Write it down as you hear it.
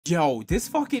Yo, this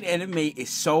fucking anime is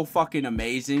so fucking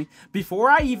amazing. Before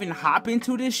I even hop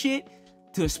into this shit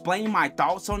to explain my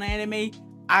thoughts on anime,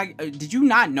 did you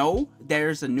not know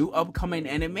there's a new upcoming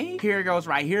anime? Here it goes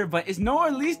right here, but it's no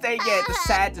release date yet. It's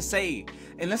sad to say.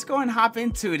 And let's go and hop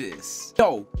into this.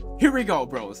 So, here we go,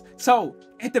 bros. So,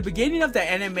 at the beginning of the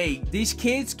anime, these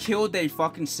kids killed their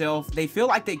fucking self. They feel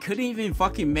like they couldn't even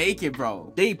fucking make it,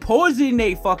 bro. They poisoned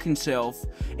their fucking self,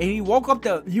 and he woke up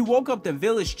the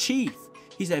village chief.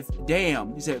 He said,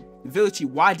 damn, he said, village chief,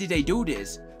 why did they do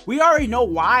this? We already know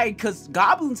why, because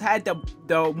goblins had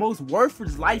the most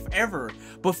worthless life ever.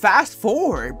 But fast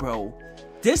forward, bro.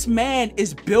 This man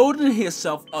is building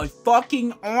himself a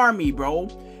fucking army, bro.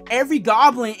 Every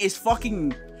goblin is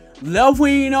fucking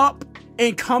leveling up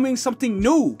and coming something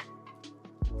new.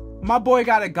 My boy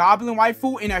got a goblin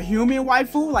waifu and a human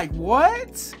waifu, like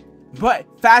what? But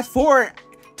fast forward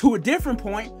to a different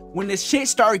point, when this shit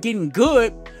started getting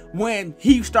good, when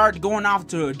he started going off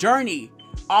to a journey,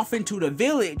 off into the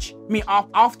village,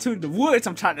 off to the woods,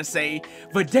 I'm trying to say.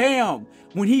 But damn,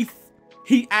 when he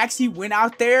actually went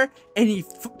out there and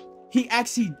he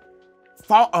actually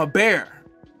fought a bear,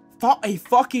 fought a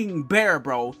fucking bear,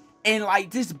 bro. And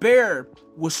like, this bear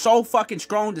was so fucking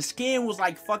strong, the skin was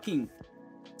like fucking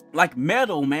like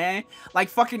metal, man, like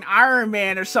fucking Iron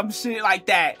Man or some shit like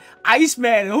that.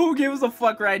 Iceman, who gives a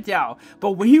fuck right now?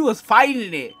 But when he was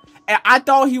fighting it, and I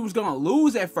thought he was gonna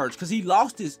lose at first, because he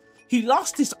lost his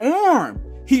arm.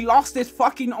 He lost his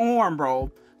fucking arm,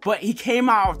 bro. But he came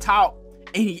out on top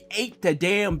and he ate the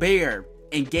damn bear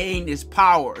and gained his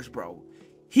powers, bro.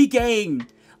 He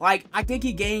gained, like, I think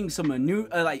he gained some new,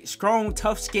 like, strong,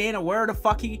 tough skin or where the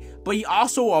fuck but he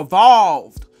also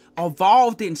evolved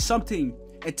into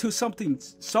something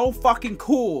so fucking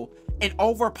cool and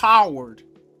overpowered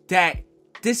that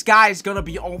this guy is gonna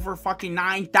be over fucking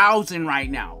 9,000 right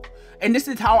now. And this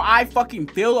is how I fucking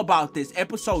feel about this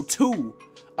episode 2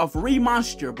 of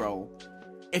Remonster, bro.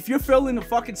 If you're feeling the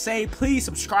fucking same, please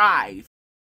subscribe.